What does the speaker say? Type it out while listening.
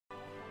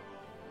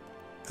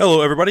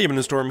Hello everybody,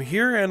 I'm Storm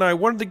here, and I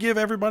wanted to give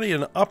everybody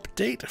an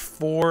update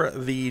for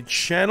the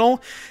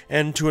channel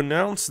and to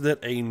announce that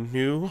a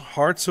new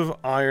Hearts of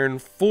Iron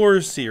 4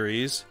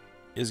 series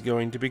is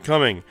going to be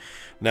coming.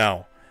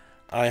 Now,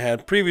 I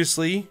had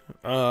previously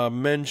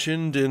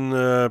mentioned in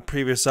the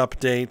previous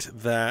update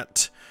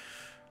that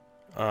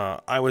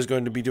I was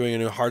going to be doing a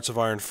new Hearts of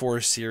Iron 4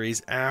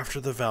 series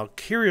after the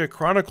Valkyria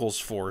Chronicles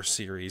 4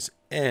 series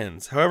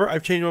ends. However,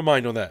 I've changed my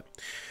mind on that.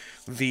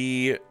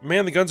 The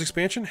Man the Guns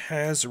expansion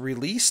has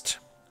released,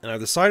 and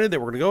I've decided that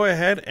we're going to go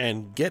ahead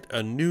and get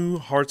a new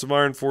Hearts of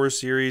Iron 4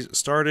 series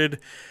started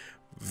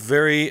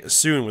very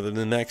soon, within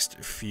the next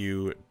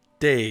few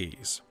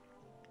days.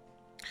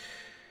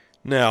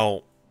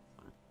 Now,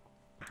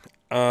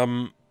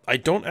 I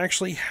don't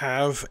actually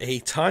have a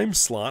time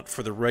slot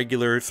for the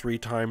regular 3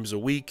 times a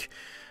week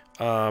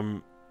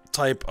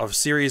type of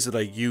series that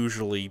I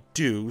usually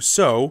do,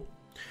 so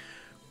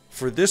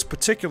for this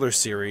particular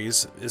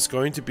series is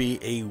going to be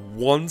a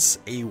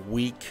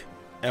once-a-week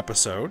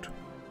episode,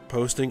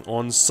 posting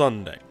on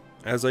Sunday,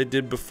 as I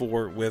did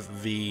before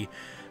with the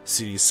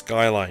City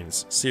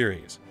Skylines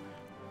series.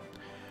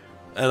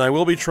 And I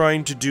will be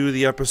trying to do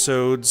the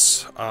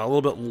episodes a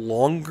little bit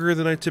longer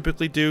than I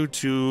typically do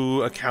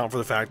to account for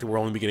the fact that we're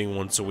only beginning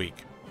once a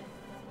week.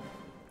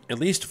 At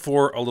least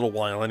for a little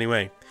while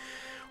anyway.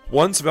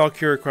 Once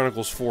Valkyria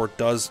Chronicles 4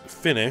 does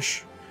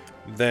finish,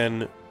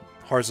 then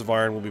Hearts of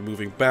Iron will be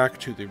moving back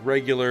to the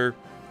regular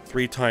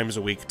 3 times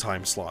a week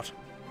time slot.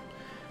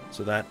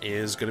 So that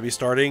is going to be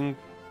starting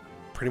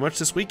pretty much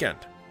this weekend.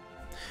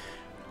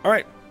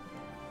 Alright,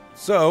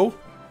 so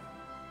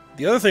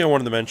the other thing I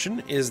wanted to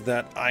mention is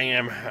that I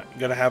am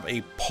going to have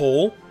a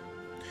poll.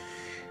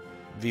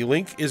 The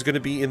link is going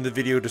to be in the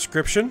video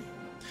description.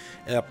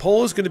 And that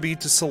poll is going to be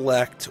to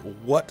select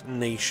what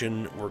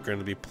nation we're going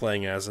to be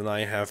playing as, and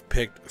I have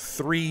picked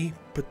 3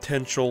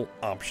 potential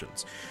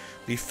options.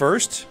 The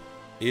first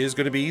is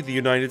going to be the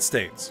United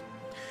States.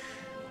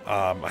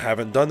 I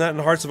haven't done that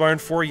in Hearts of Iron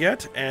 4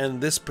 yet, and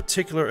this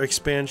particular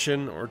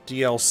expansion, or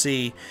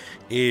DLC,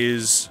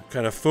 is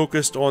kind of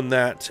focused on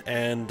that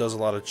and does a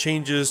lot of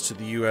changes to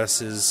the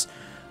US's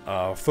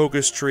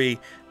focus tree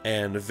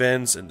and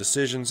events and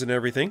decisions and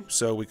everything,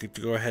 so we could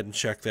go ahead and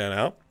check that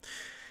out.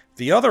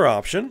 The other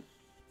option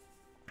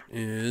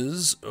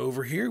is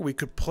over here. We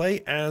could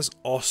play as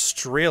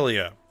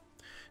Australia.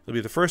 It'll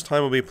be the first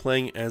time we'll be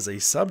playing as a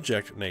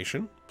subject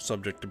nation,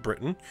 subject to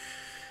Britain,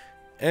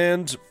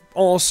 and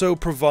also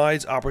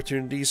provides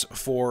opportunities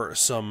for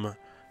some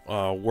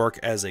work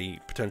as a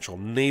potential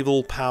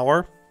naval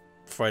power,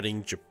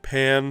 fighting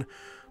Japan,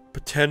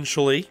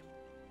 potentially.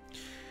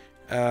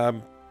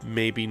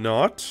 Maybe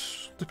not.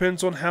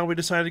 Depends on how we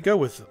decide to go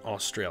with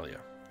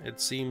Australia.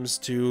 It seems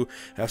to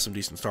have some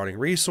decent starting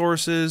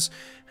resources,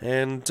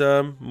 and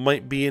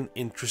might be an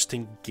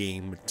interesting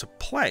game to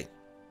play.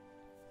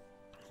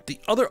 The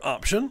other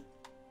option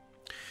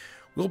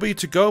will be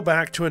to go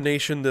back to a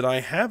nation that I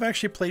have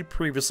actually played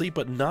previously,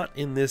 but not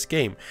in this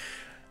game.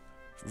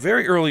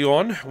 Very early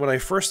on, when I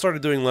first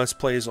started doing Let's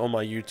Plays on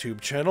my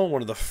YouTube channel,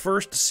 one of the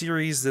first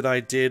series that I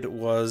did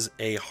was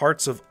a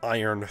Hearts of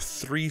Iron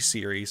 3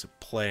 series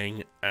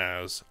playing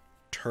as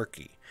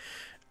Turkey.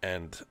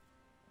 And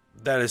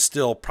that is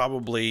still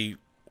probably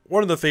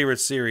one of the favorite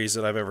series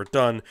that I've ever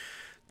done,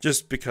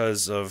 just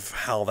because of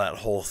how that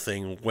whole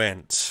thing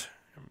went.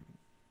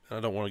 I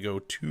don't want to go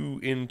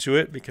too into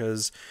it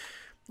because,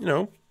 you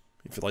know,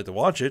 if you'd like to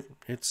watch it,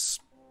 it's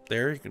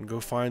there. You can go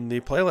find the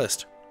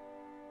playlist.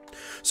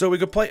 So we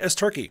could play as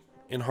Turkey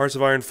in Hearts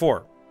of Iron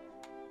 4,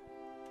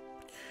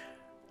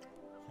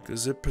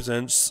 because it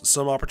presents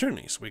some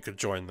opportunities. We could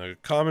join the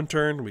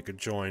Comintern, we could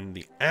join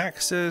the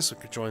Axis, we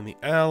could join the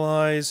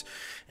Allies,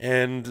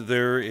 and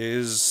there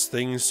is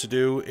things to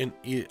do in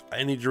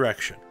any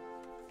direction.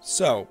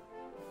 So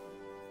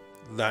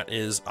that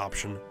is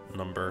option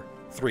number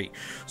 3.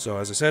 So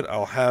as I said,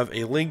 I'll have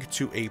a link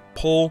to a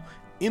poll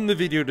in the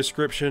video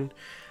description,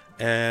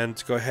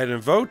 and go ahead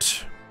and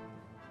vote.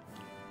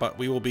 But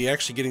we will be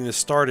actually getting this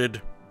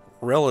started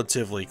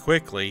relatively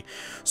quickly,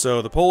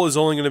 so the poll is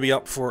only going to be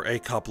up for a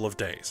couple of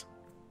days,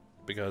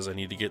 because I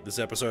need to get this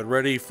episode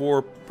ready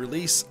for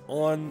release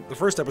on the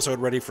first episode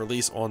ready for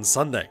release on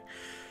Sunday.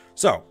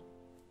 So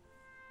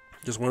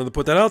just wanted to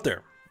put that out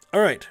there.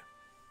 Alright,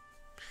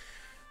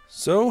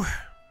 so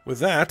with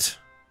that,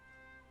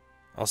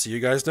 I'll see you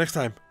guys next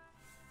time.